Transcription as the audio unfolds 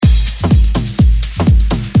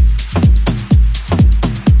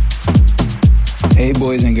Hey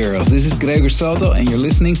boys and girls, this is Gregor Salto and you're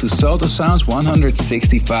listening to Salto Sounds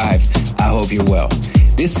 165. I hope you're well.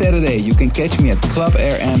 This Saturday you can catch me at Club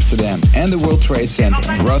Air Amsterdam and the World Trade Center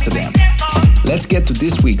in Rotterdam. Let's get to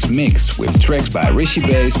this week's mix with tracks by Rishi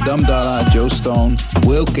Bass, Dum Dalla, Joe Stone,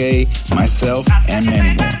 Will K, myself and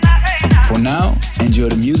many more. For now, enjoy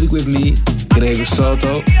the music with me, Gregor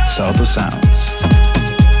Salto, Salto Sounds.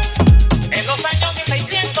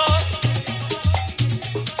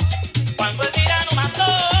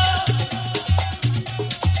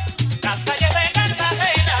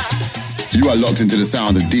 You are locked into the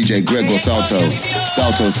sound of DJ Gregor Salto.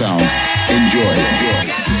 Salto Sounds.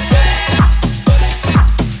 Enjoy.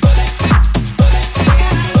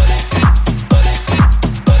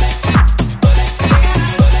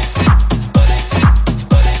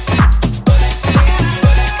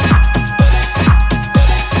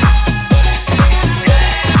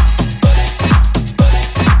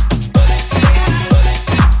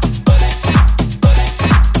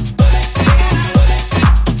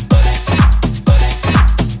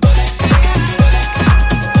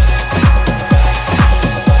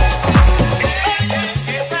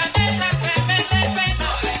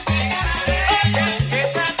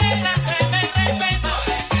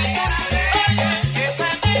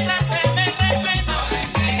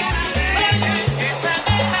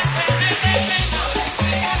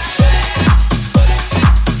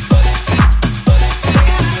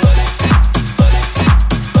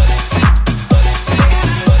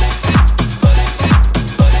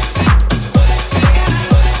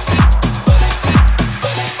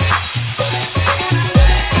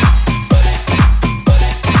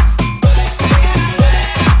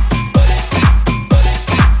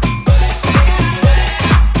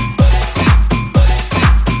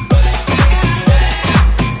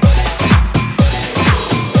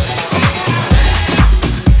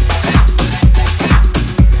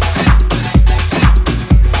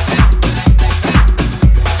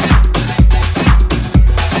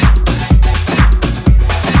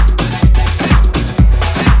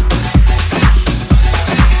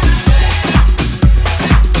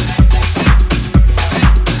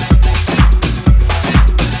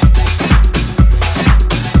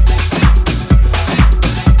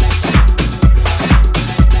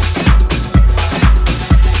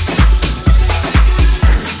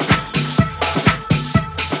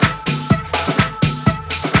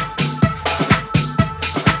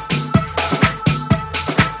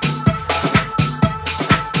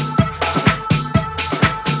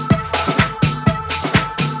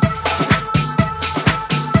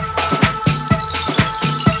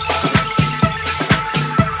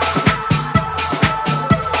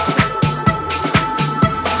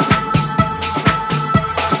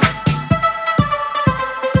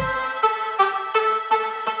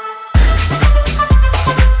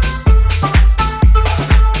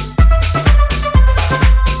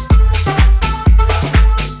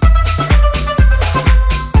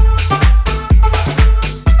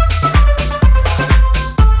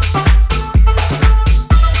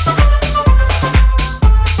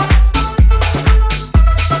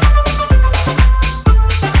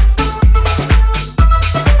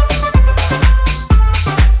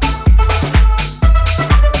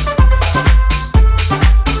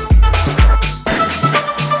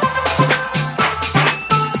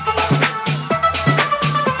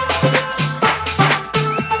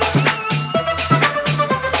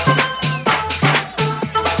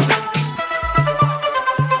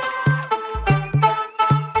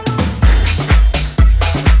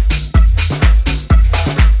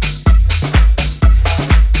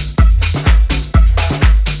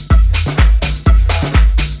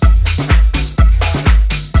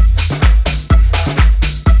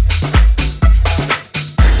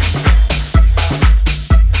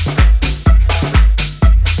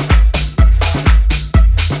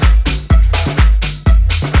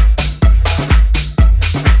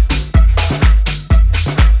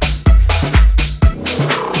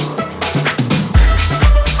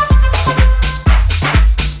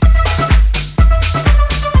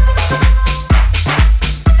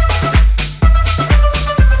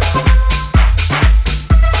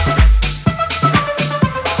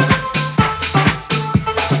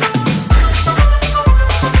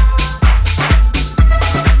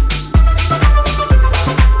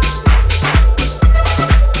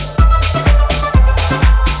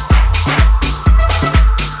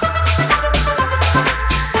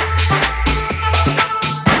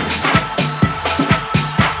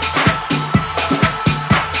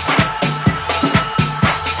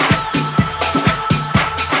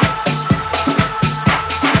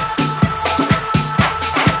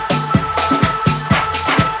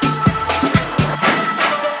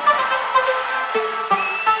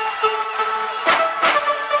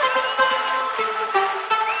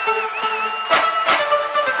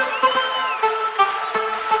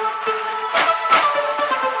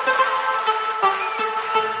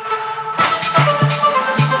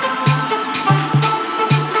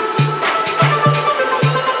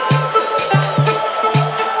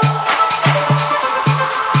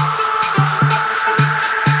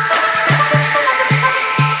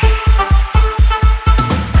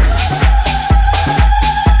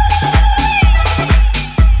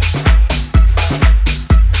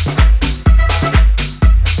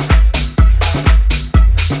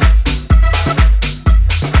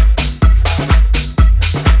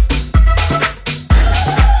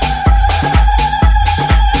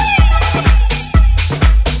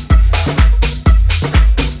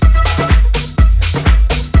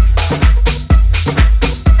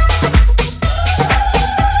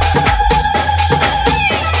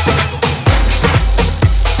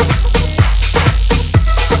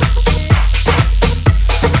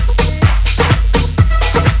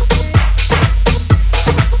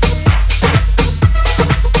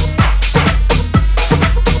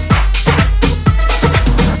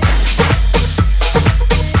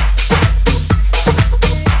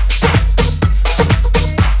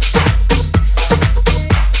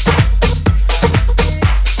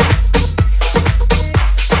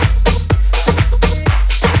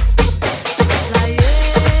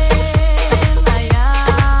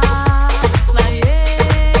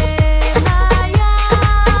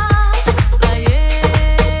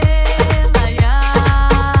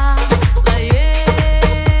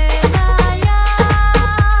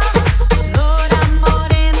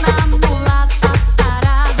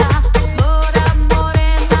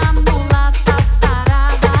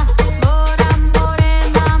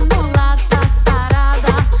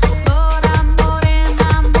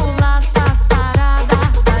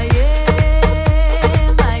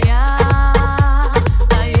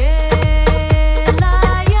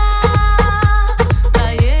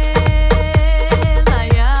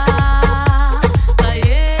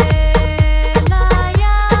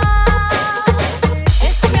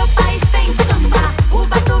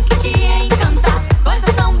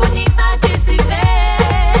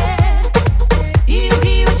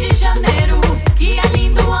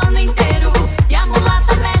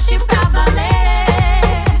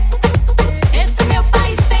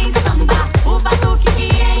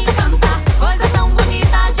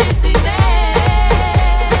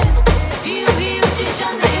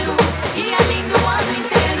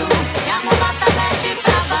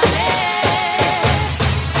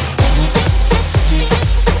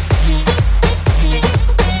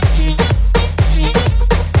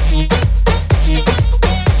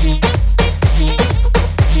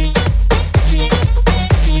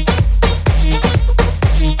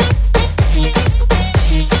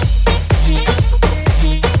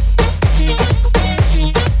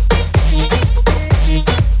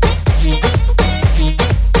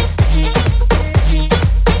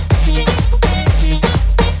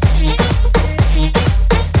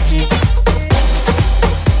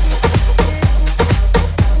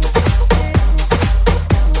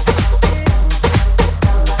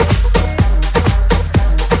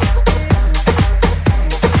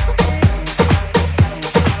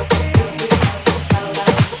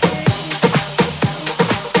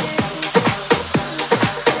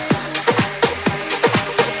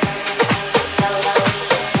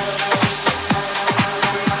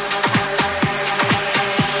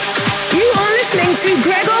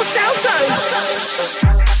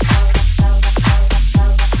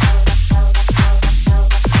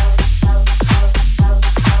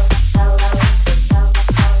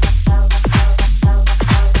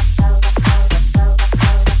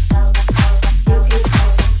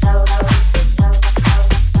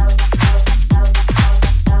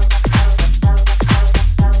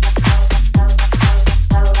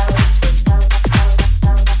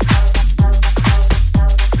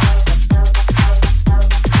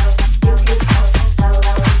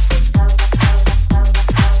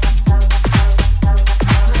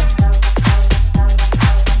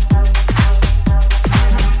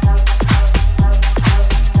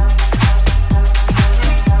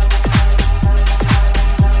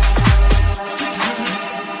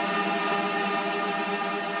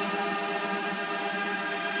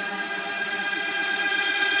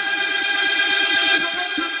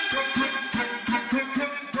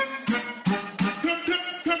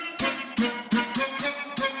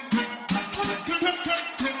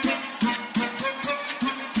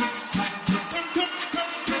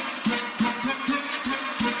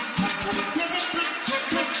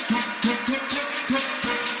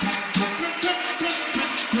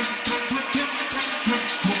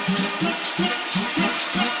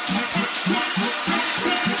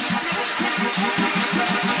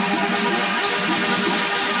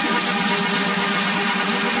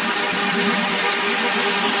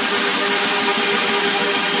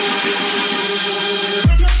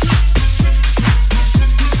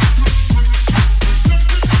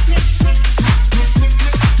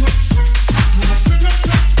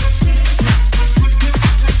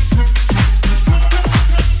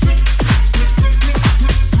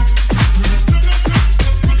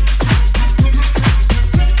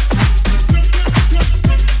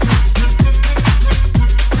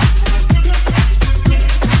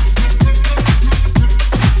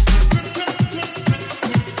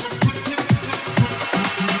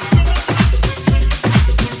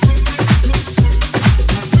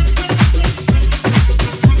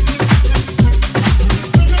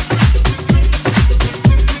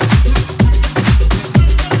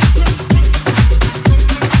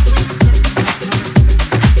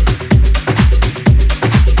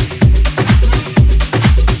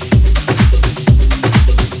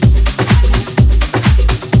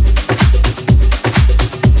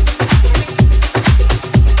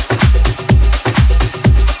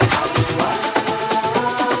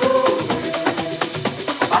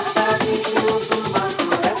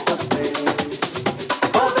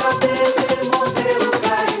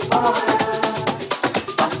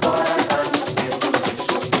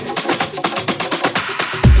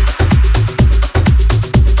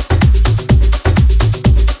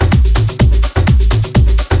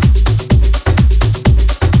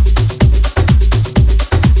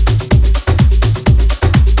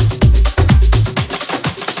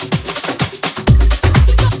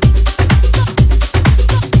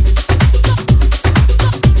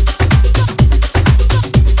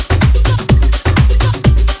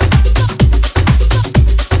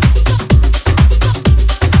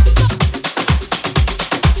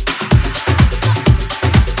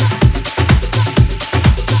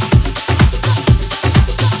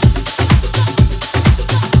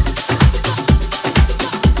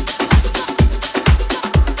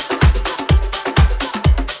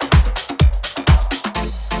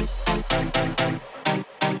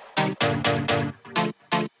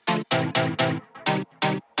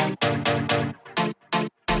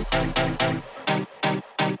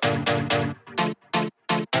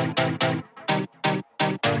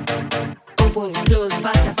 open, close,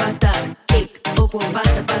 faster, faster. Kick, open,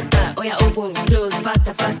 faster, faster. Oh yeah, open, close,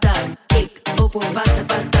 faster, faster. Kick, open, faster,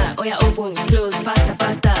 faster. Oh yeah, open, close, faster,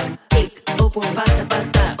 faster. Kick, open, faster,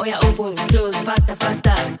 faster. Oh yeah, open, close, faster,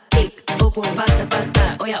 faster. Kick, open, faster,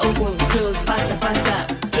 faster. Oh yeah, open, close, faster, faster.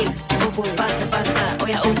 Kick, open, faster, faster. Oh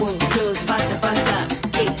yeah, open, close, faster, faster.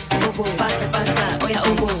 Kick, open, faster, faster. Oh yeah,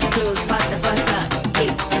 open, close, faster, faster.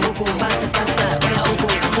 Kick, open, faster, faster. Oh yeah,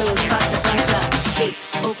 open, close, faster, faster. Kick,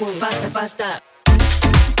 open, faster, faster.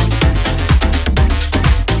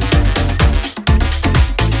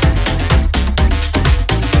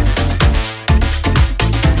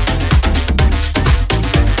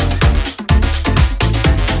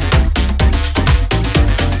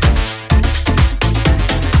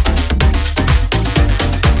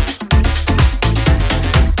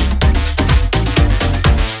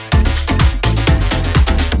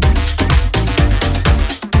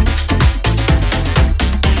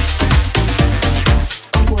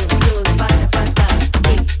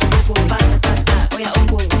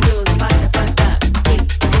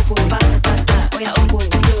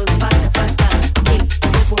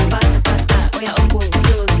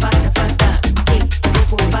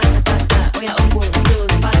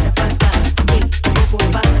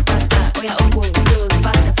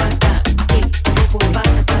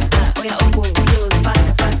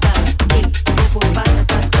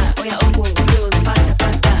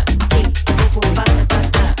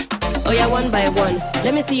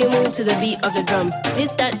 To the beat of the drum.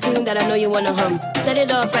 This that tune that I know you wanna hum. Set it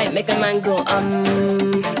off right, make a man go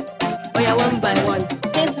Oh yeah, one by one.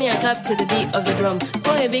 Kiss me and clap to the beat of the drum.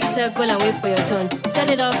 Pour a big circle and wait for your turn. Set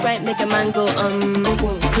it off right, make a man go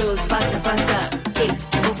Open, close, faster, faster. Kick,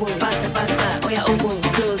 open, faster, faster. Oh yeah, open,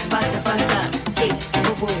 close, faster, faster. Kick,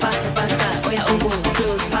 open, faster, faster. Oh yeah, open,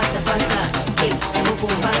 close, faster, faster. Kick,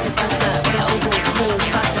 open, faster, faster. Oh yeah, open, close,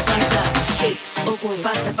 faster, faster. Kick, open,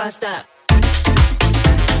 faster, faster.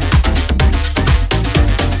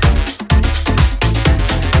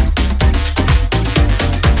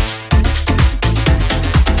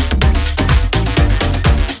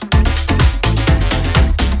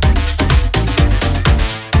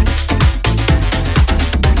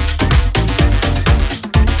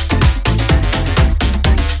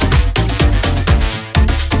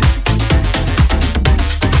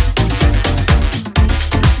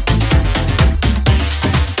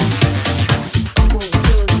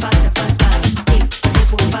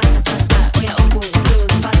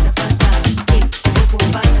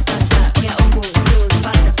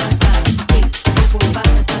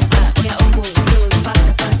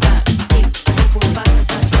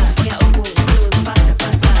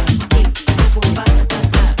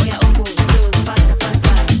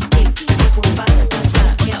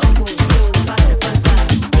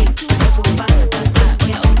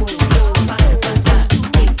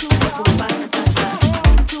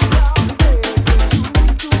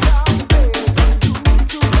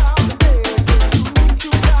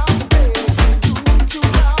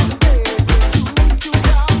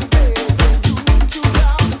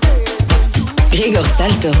 Gregor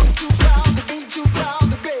Salto.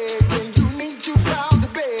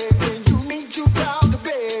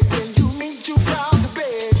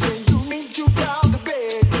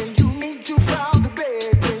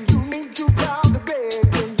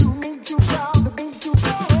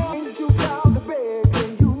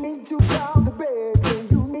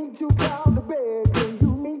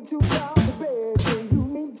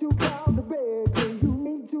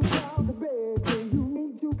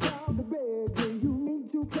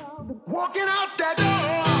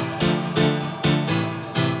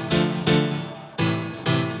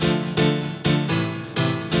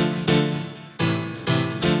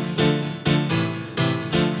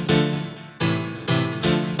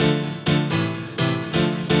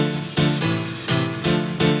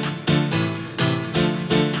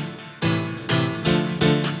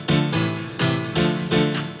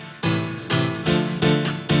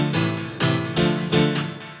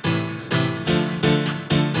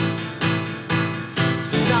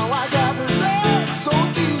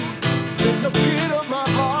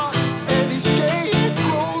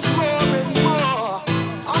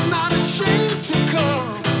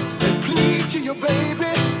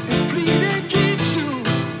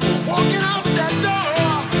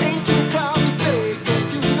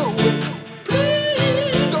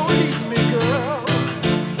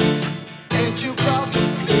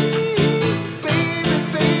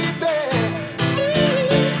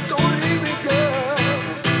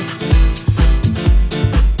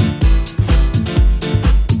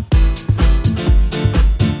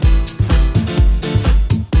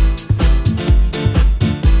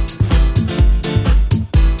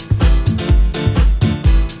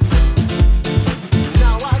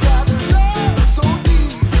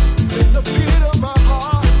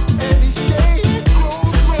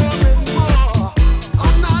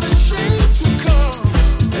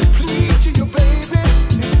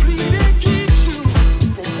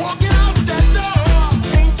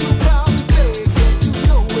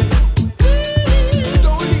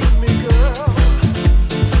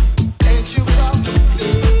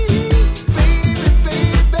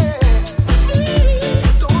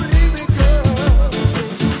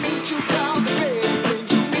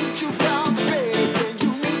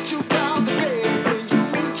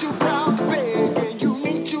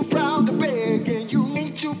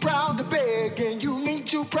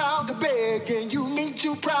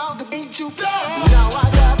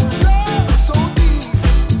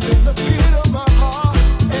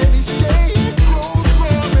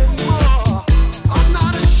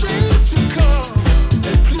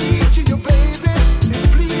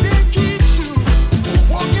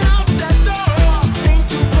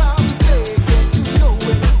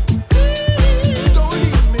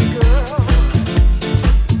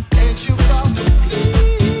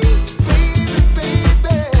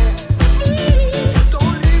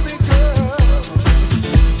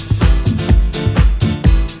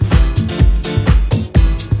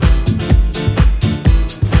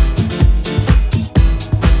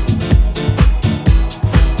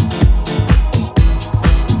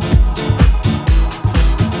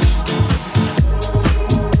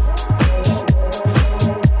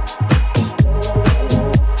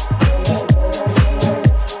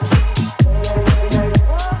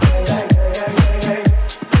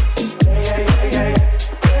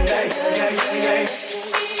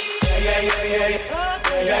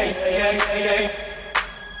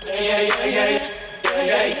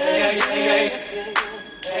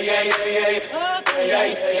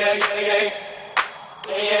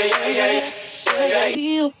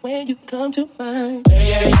 Feel when you come to mind.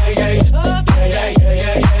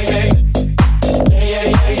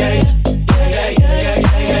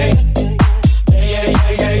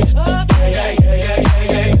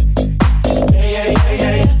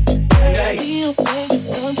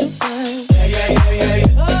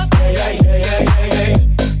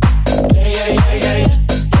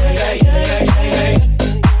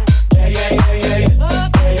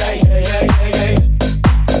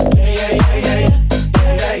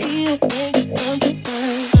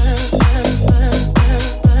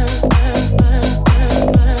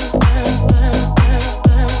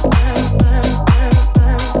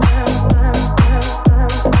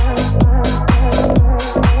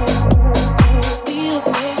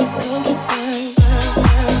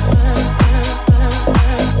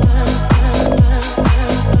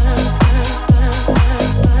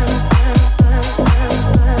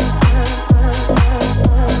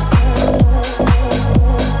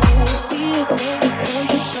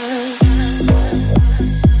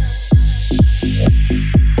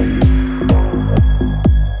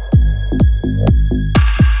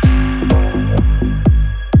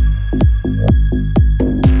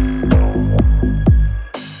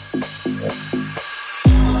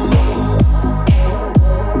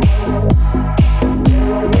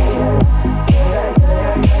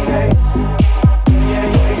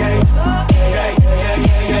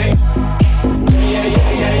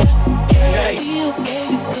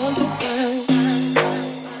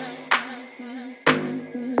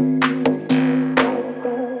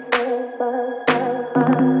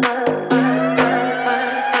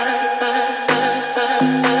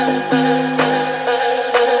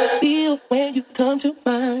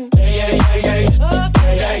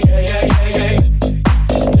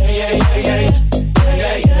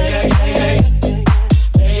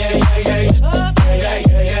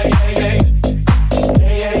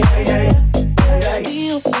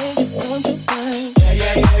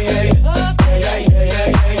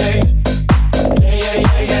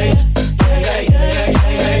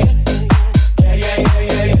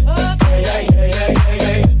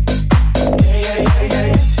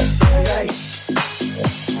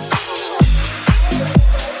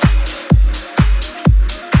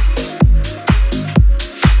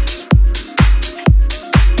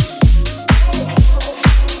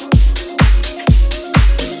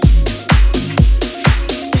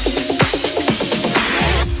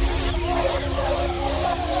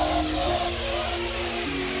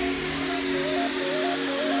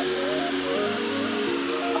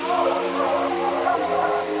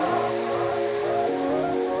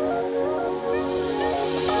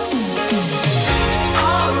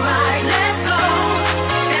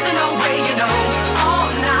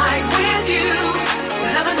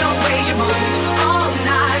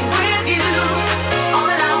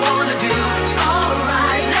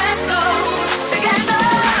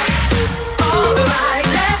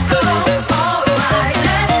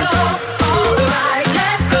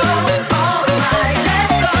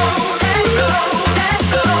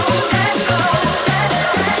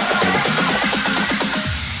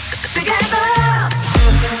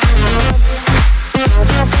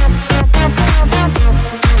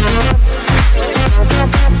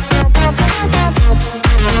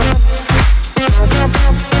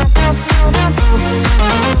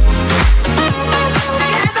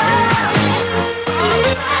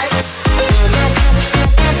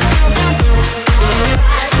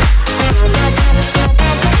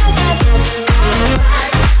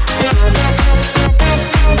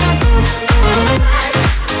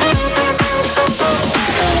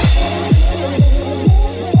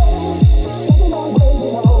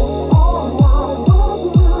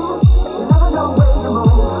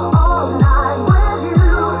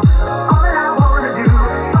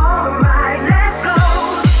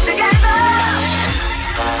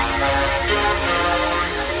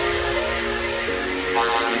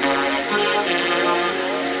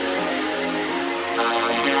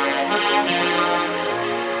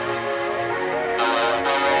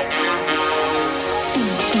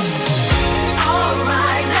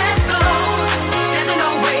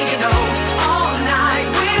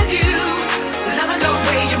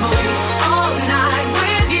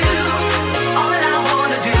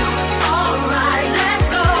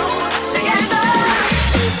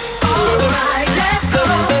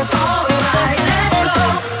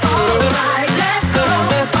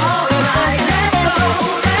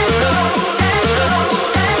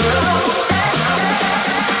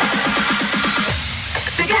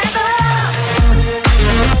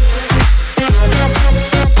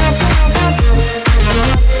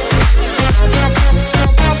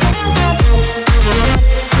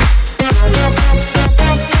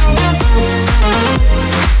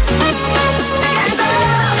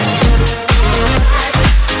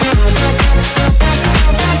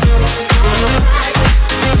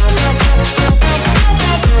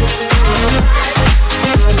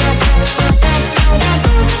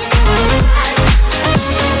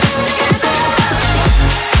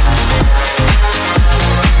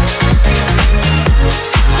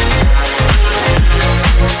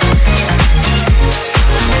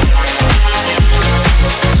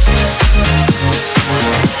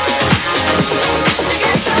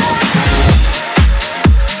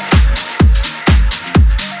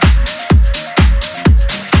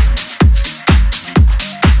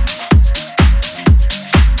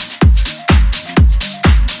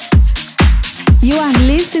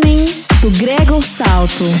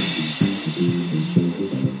 Salto.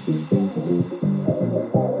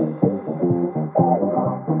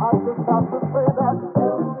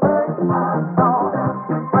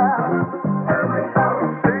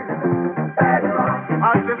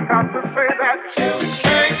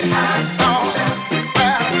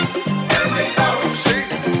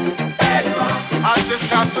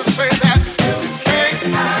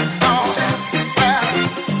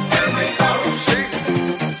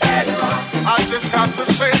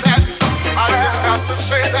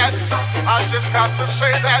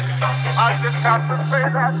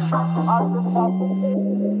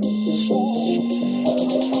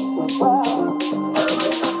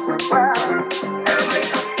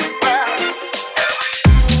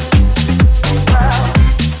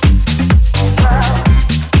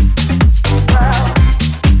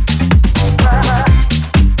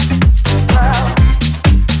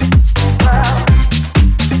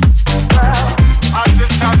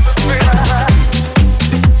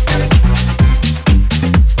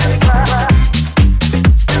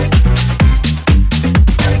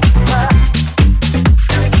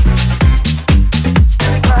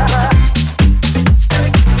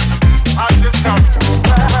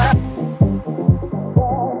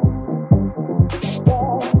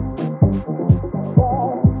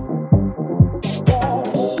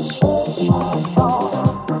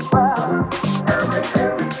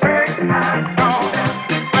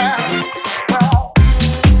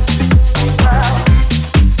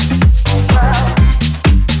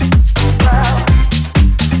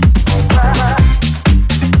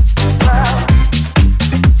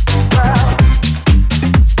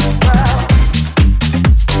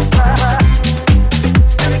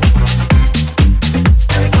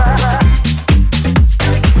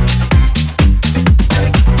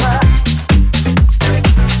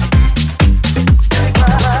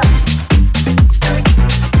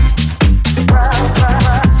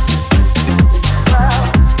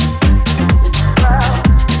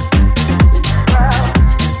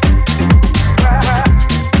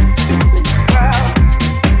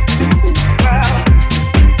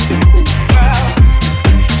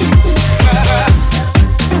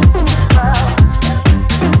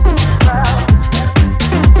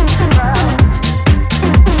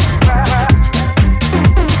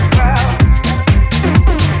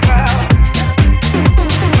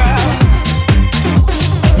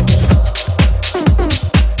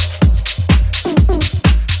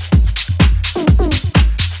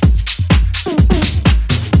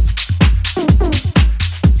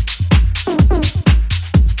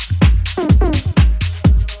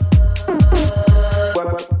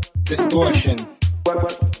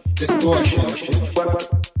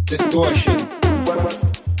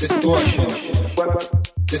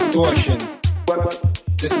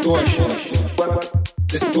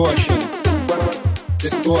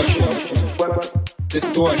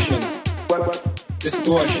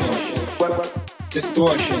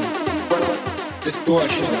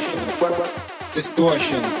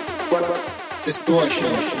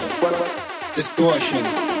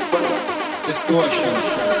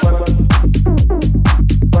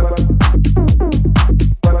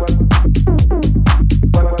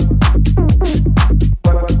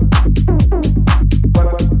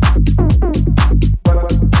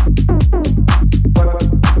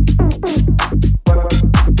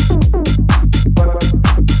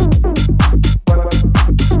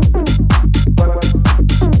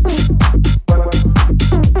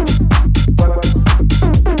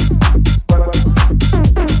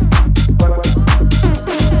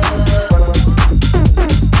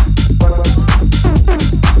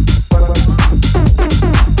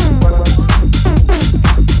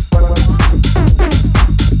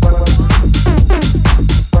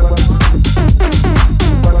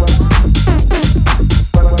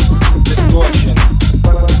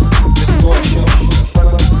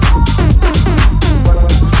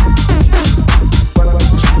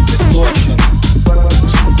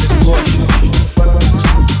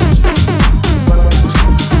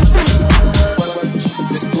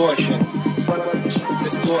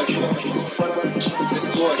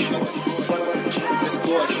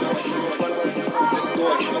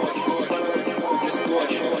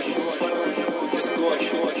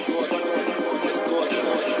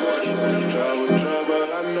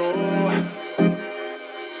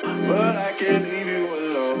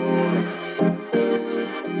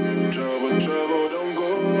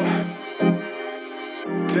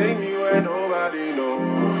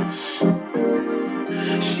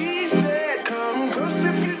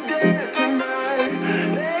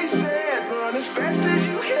 Fast as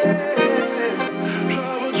you can.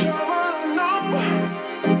 Trouble, trouble, I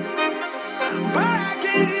know.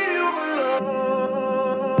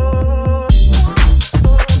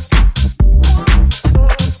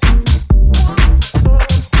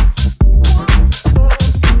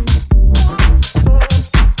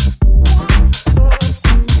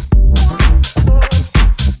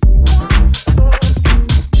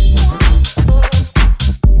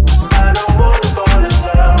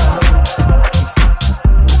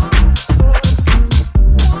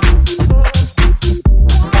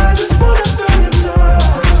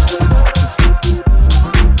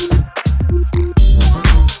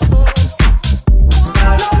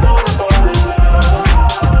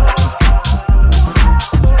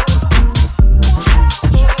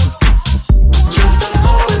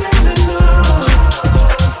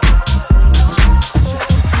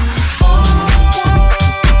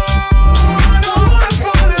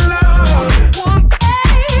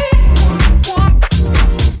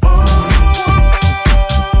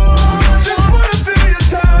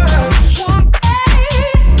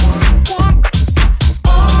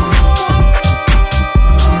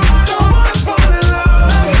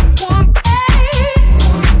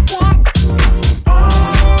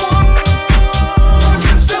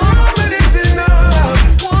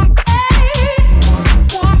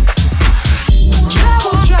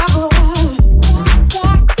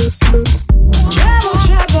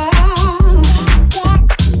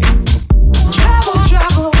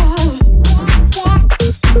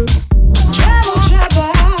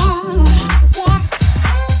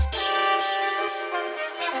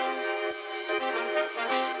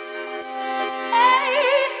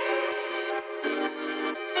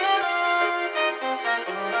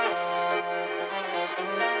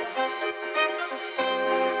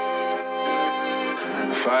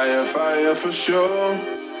 Fire, fire for sure.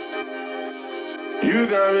 You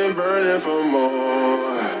got me burning for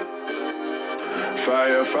more.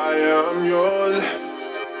 Fire, fire, I'm yours.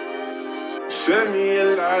 Set me a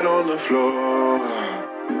light on the floor.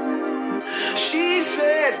 She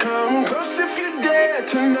said, come close if you dare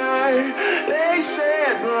tonight. They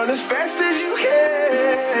said, run as fast as you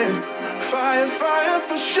can. Fire, fire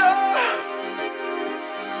for sure.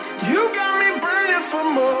 You got me burning for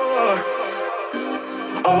more.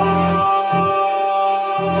 Oh,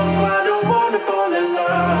 I don't wanna fall in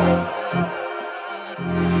love.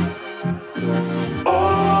 Oh,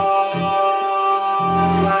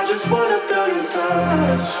 I just wanna feel your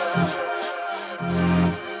touch.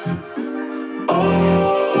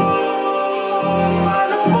 Oh, I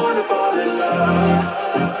don't wanna fall in love.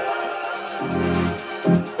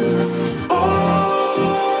 Oh,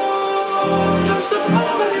 just a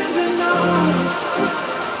moment is enough.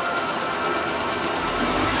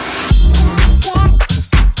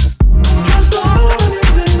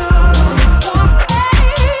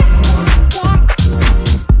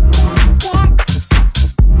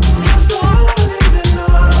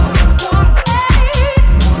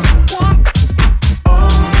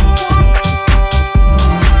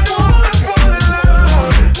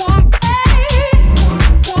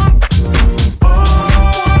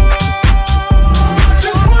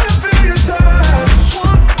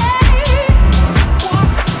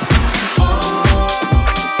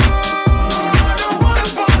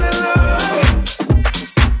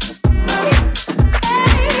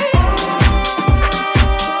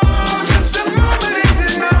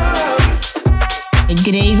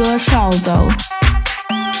 Gregor Salto.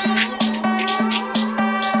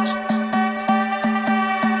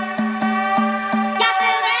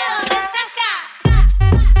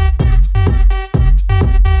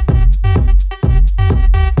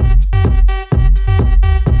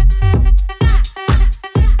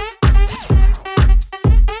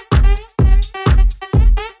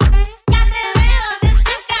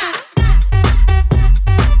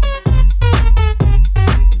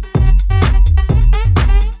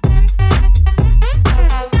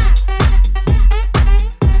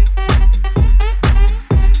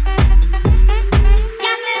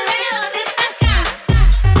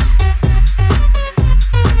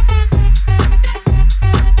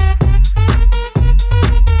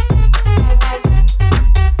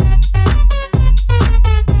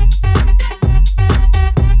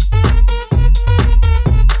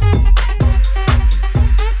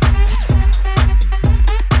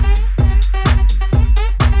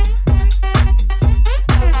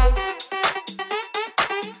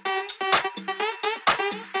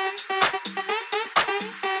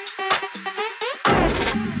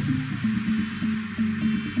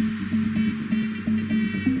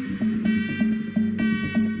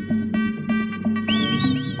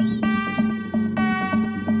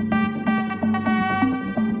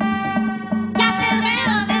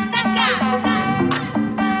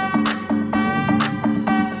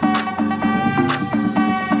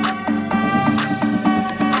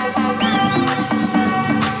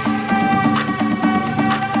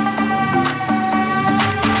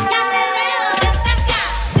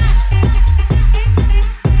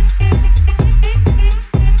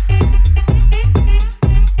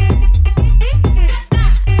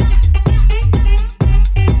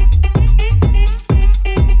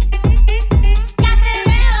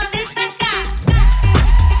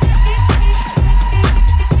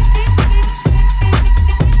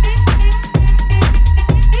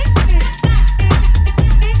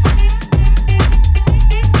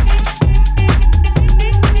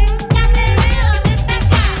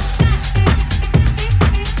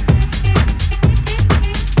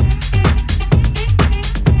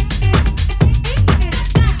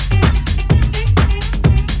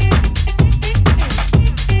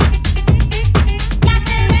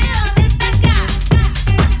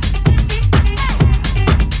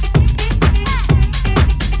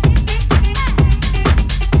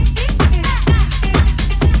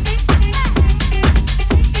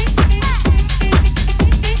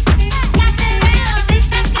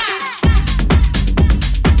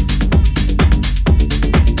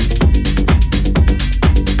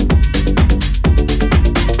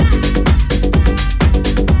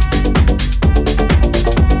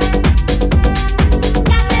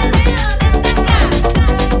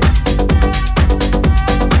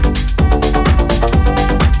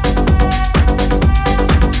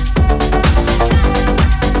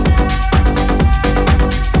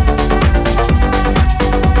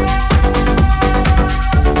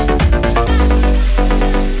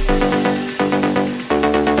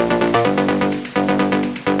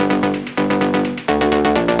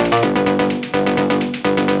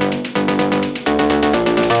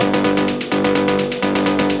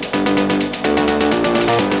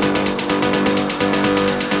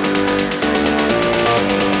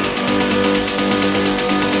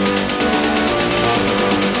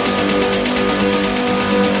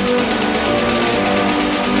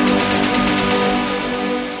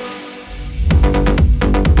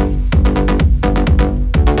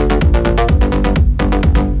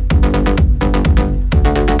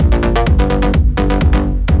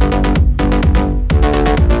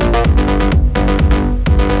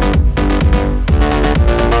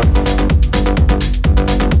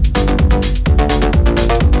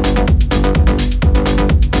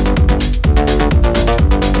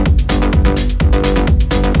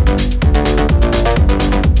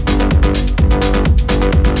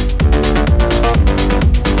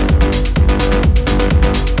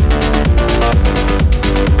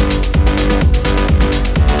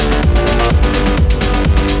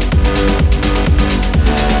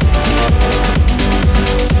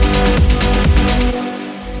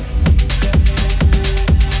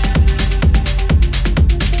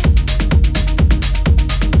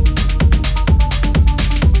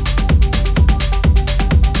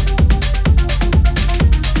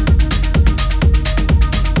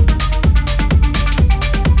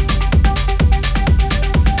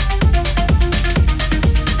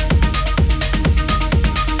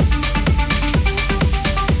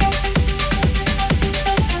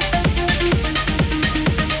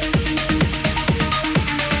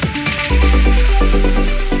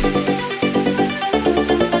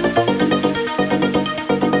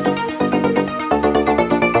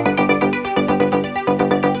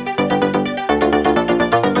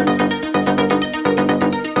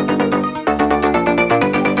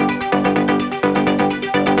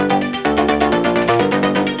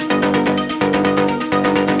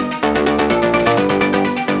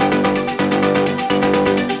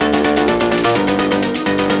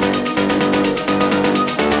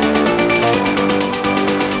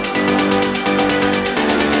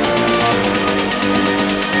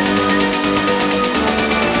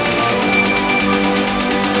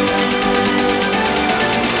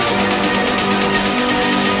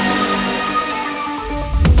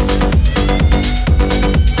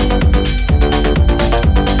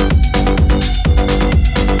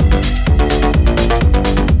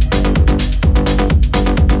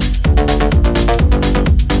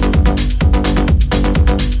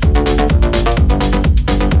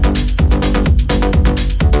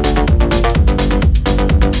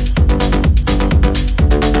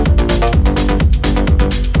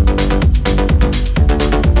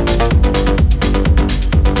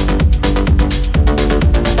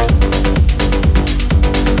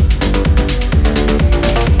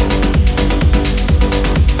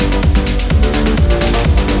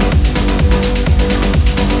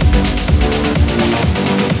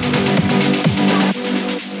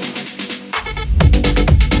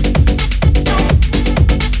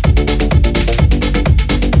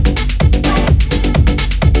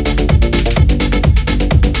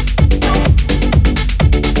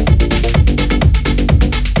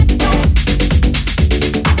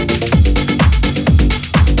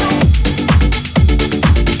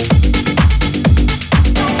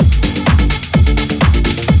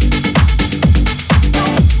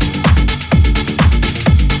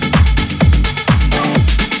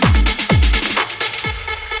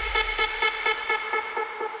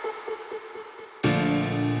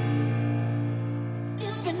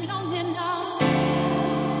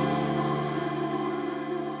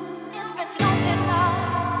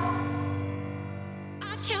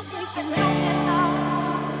 There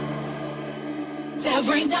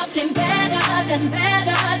ain't nothing better than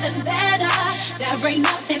better than better. There ain't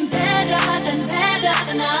nothing better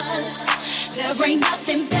than us. There ain't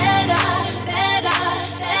nothing better, better,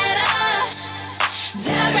 better.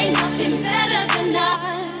 There ain't nothing better than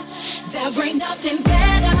us. There ain't nothing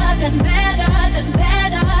better than better than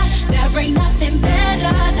better. There ain't nothing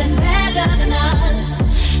better than us.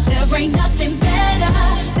 There ain't nothing better,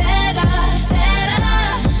 better, better.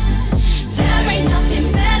 There ain't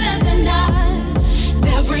nothing better than us.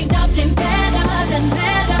 There ain't nothing better than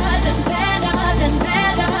better than better than better than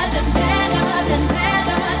better than better than better than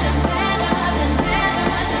better than better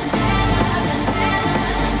than better.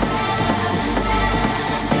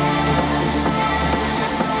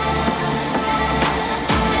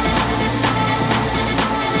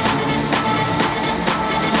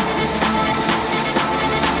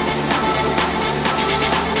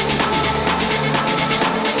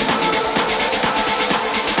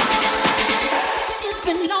 It's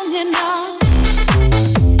been long enough.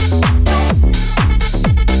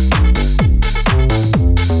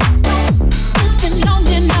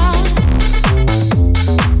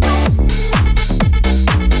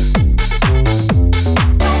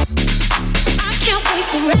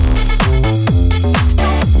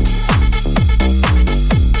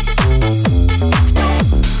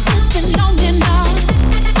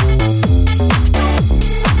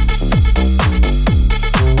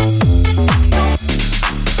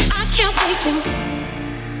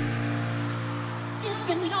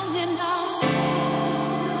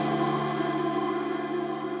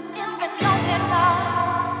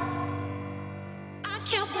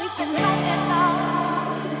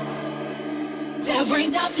 There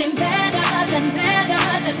ain't nothing better than better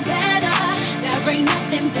than better. There ain't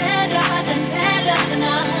nothing better than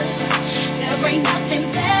us. There ain't nothing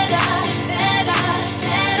better, better,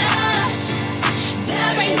 better.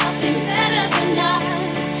 There ain't nothing better than us.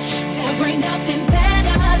 There ain't nothing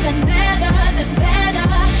better than better than better.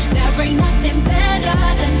 There ain't nothing better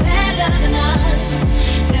than us.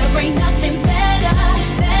 There ain't nothing better,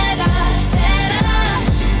 better, better.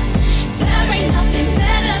 There ain't nothing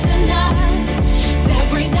better than us.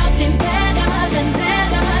 There ain't nothing better than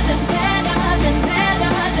better than better than better than better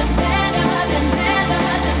than better than better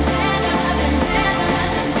than better than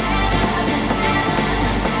better than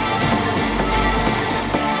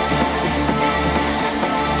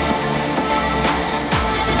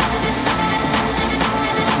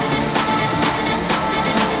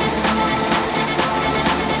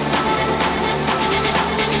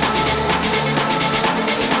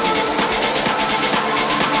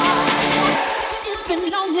It's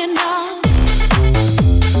been long enough.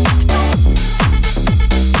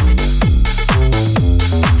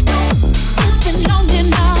 It's been long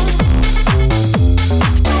enough.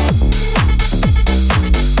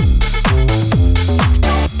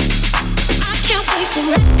 I can't wait for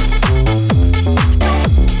it.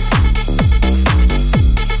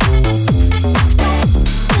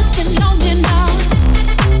 It's been long enough.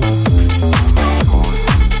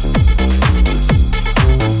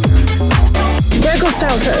 Grego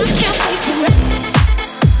Salto. I can't wait for it.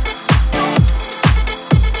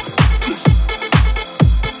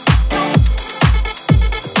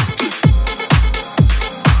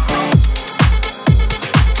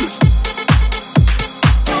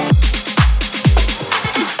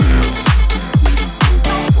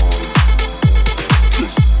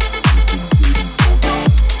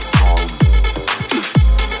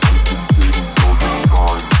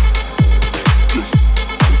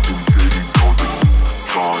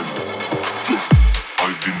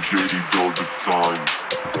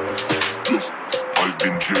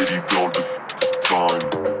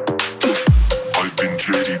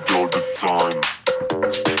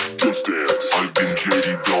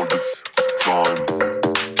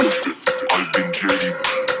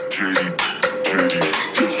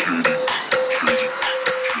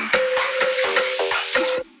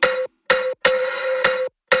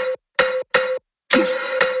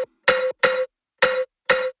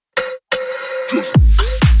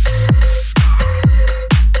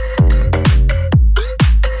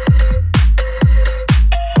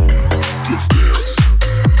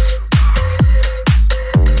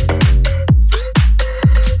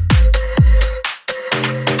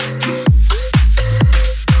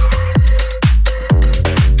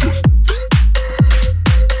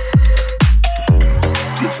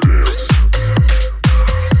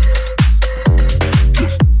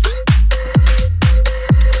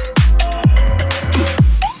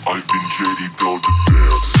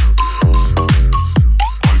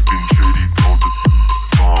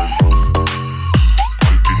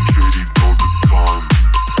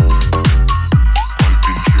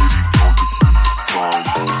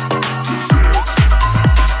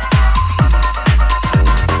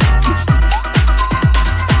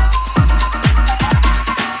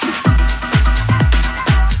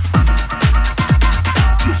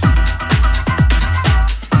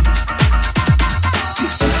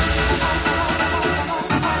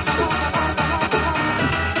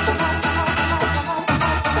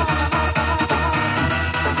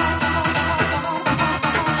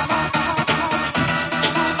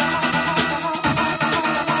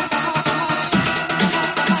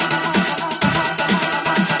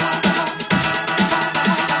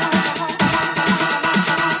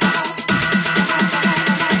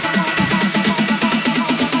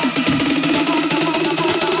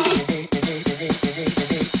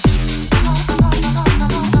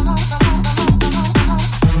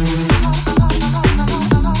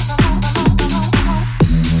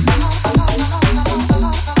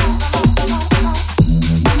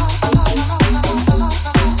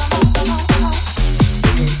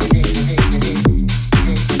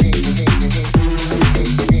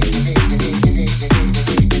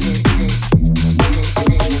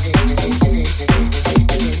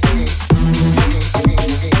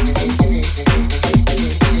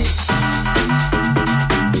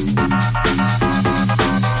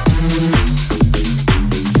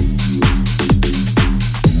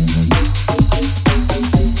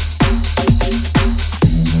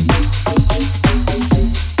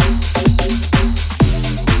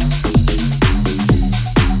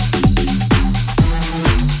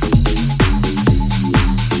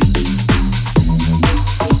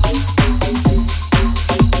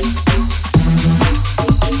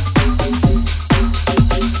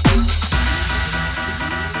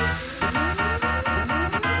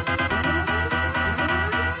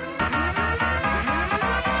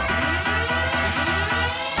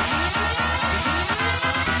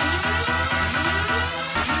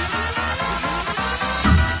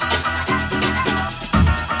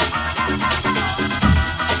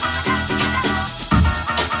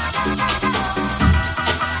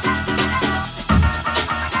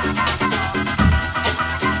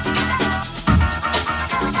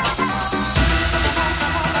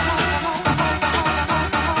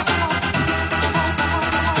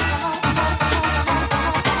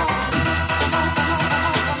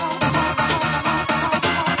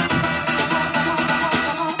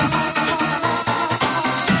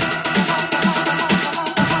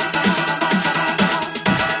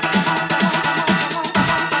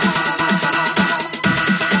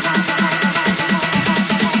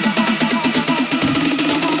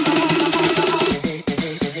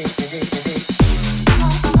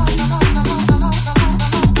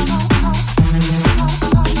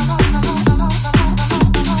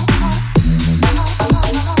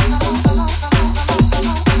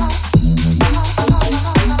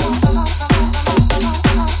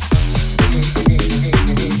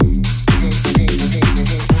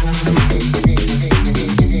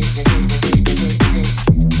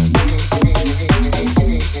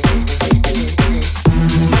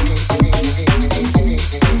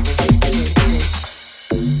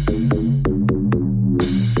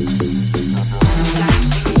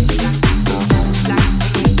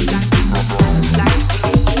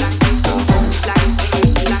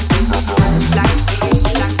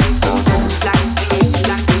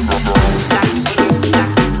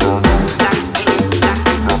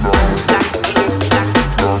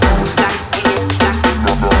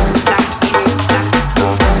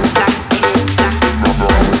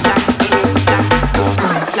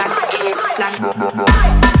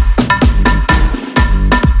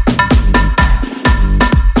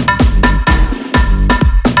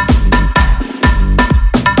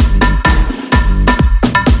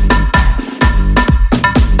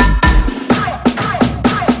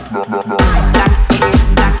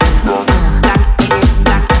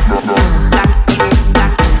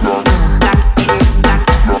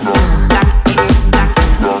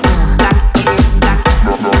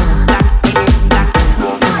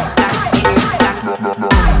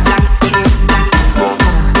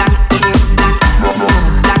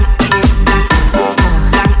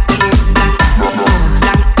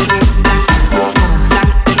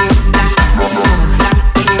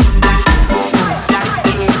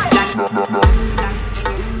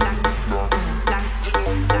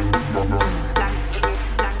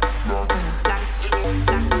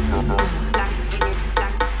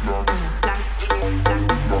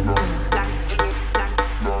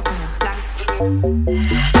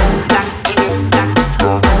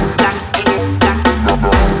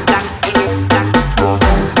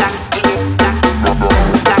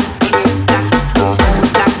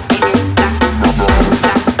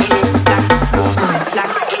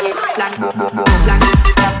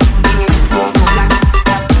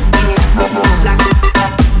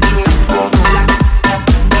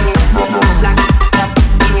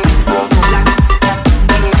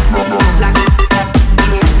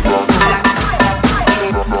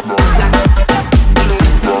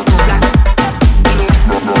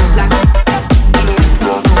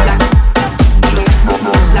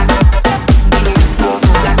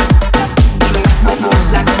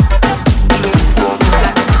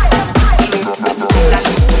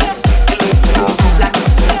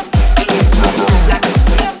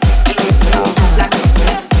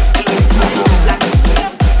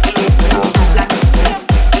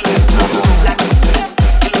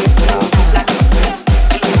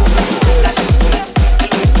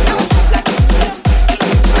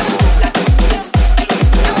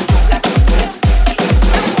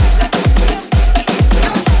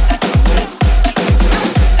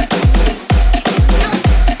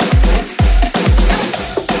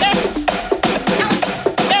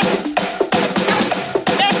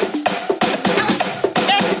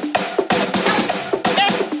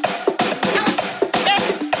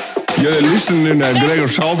 luisteren nu naar Gregor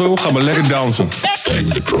Salto. Ga maar lekker dansen.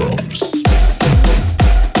 Bang the drums.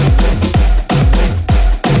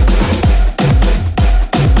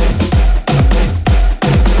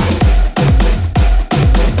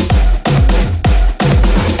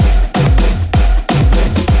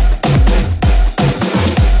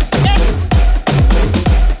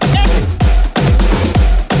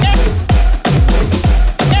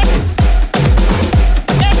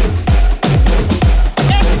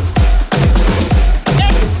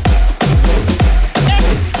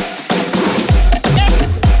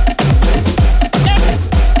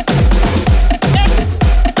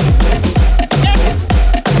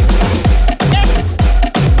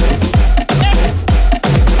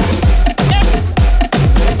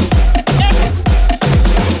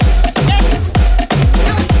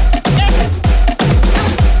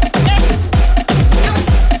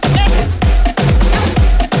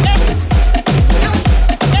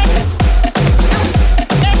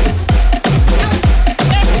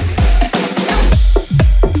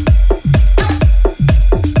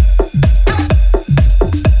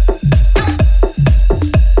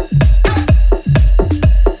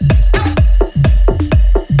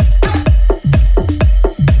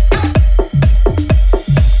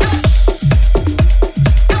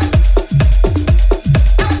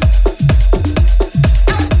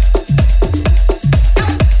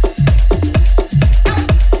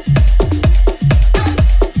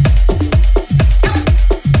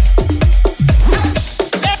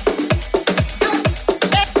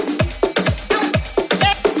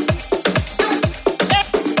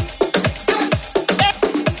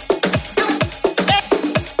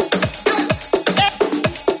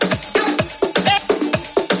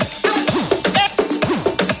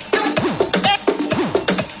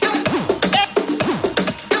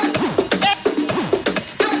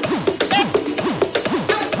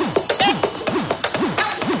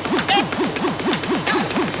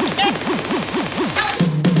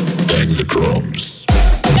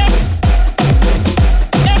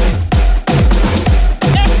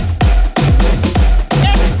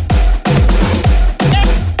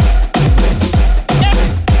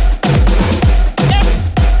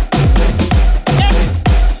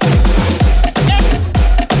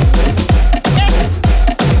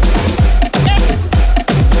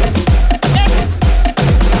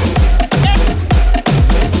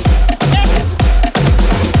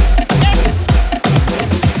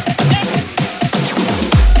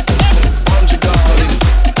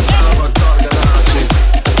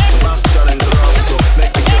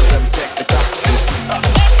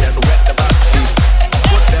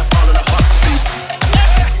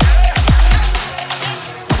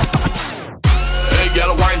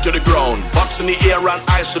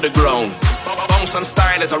 To the ground, bounce and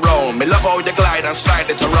style it around. Me love how you glide and slide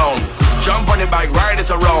it around. Jump on the bike, ride it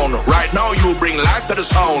around. Right now you bring life to the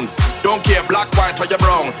sound. Don't care black, white or you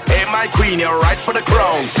brown. Hey my queen, you're right for the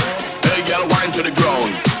crown. Hey girl, wine to the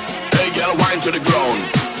ground. Hey girl, wine to the ground.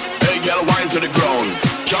 Hey girl, wine to the ground.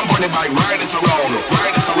 Jump on the bike, ride it around.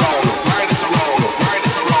 Ride it around. Ride it around. Ride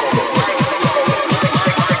it around. Ride it around.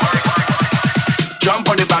 Jump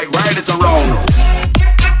on the bike, ride it around.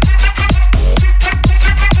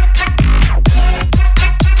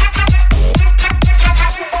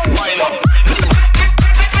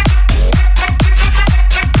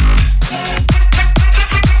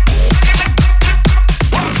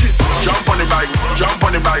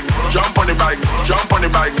 Jump on the bike, jump on the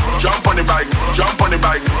bike, jump on the bike, jump on the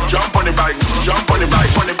bike, jump on the bike, jump on the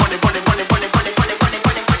bike, bunny, bunny, bunny, bunny, bunny, bunny, bunny, bunny,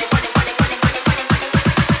 bunny, bunny, bunny.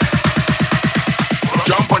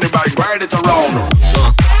 Jump on the bike, ride it around.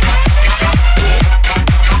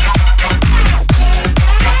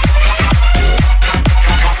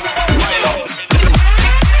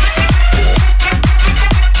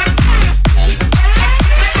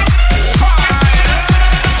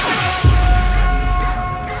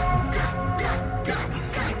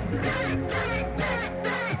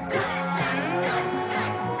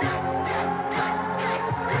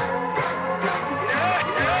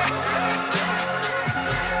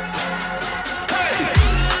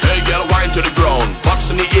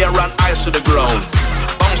 In the air and ice to the ground.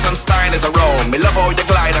 Bounce and style it around. Me love how you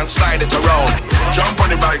glide and slide it around. Jump on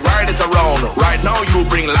the bike, ride it around. Right now you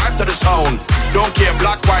bring life to the sound. Don't care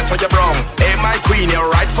black, white or you brown. Hey my queen, you're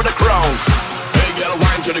right for the crown. Hey girl,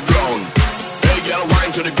 wine to the ground. Hey girl,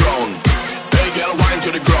 wine to the ground. Hey girl, wine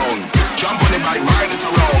to the ground. Jump on the bike, ride it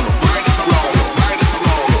around. Ride it around. Ride it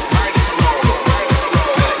around. Ride it around.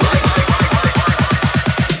 Ride it around.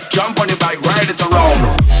 Jump on the bike, ride it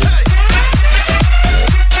around.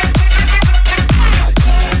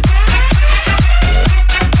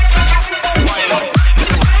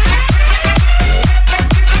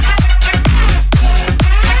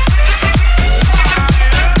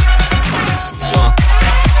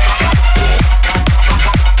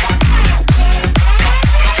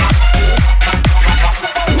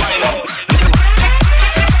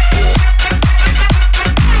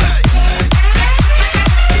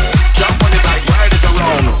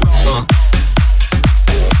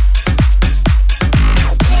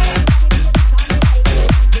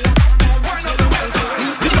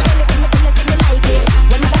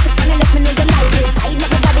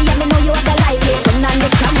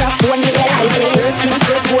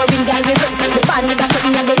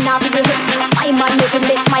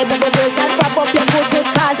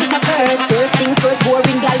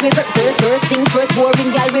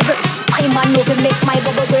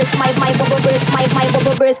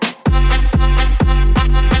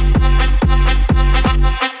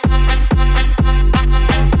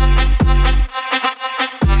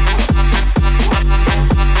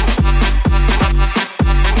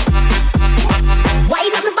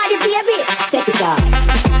 it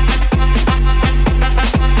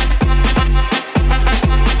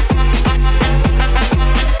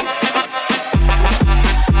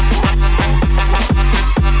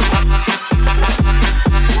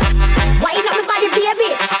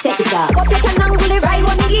up. Up like an angle, right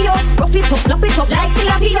when me give you. Rough it up, slap it up like say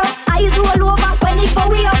a video. Eyes roll over when it go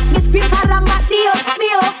way up. Me scream caramba, Dio,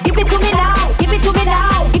 mio. Give it to me now, give it to me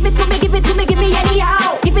now. Give it to me, give it to me, give me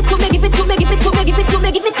anyhow. Give it to me, give it to me, give it to me, give it to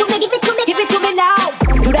me, give it to me, give it to me, give it to me now.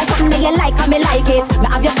 Do that something that you like, and me like it. Me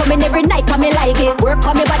have you coming every night, and me like it. Work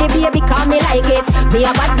on me body, baby, cause me like it. Me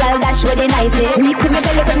a bad girl, dash with the nicest. Sweet to me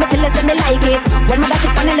belly when me tell you say me like it. When me dash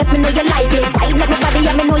it on the left, me know you like it. Vibe like me body,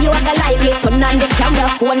 and me know you a gonna like it. Turn on the camera,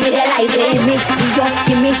 phone with the light. Give me,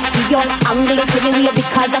 give you. Angle it to me way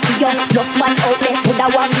because of you. Love man out there, would I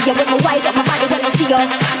want you with me wide up my body when I see you.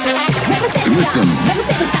 Listen,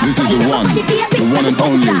 this is the one and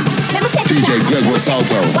only DJ Gregor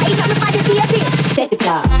Salto. Why you got me body, baby? Set it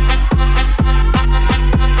up.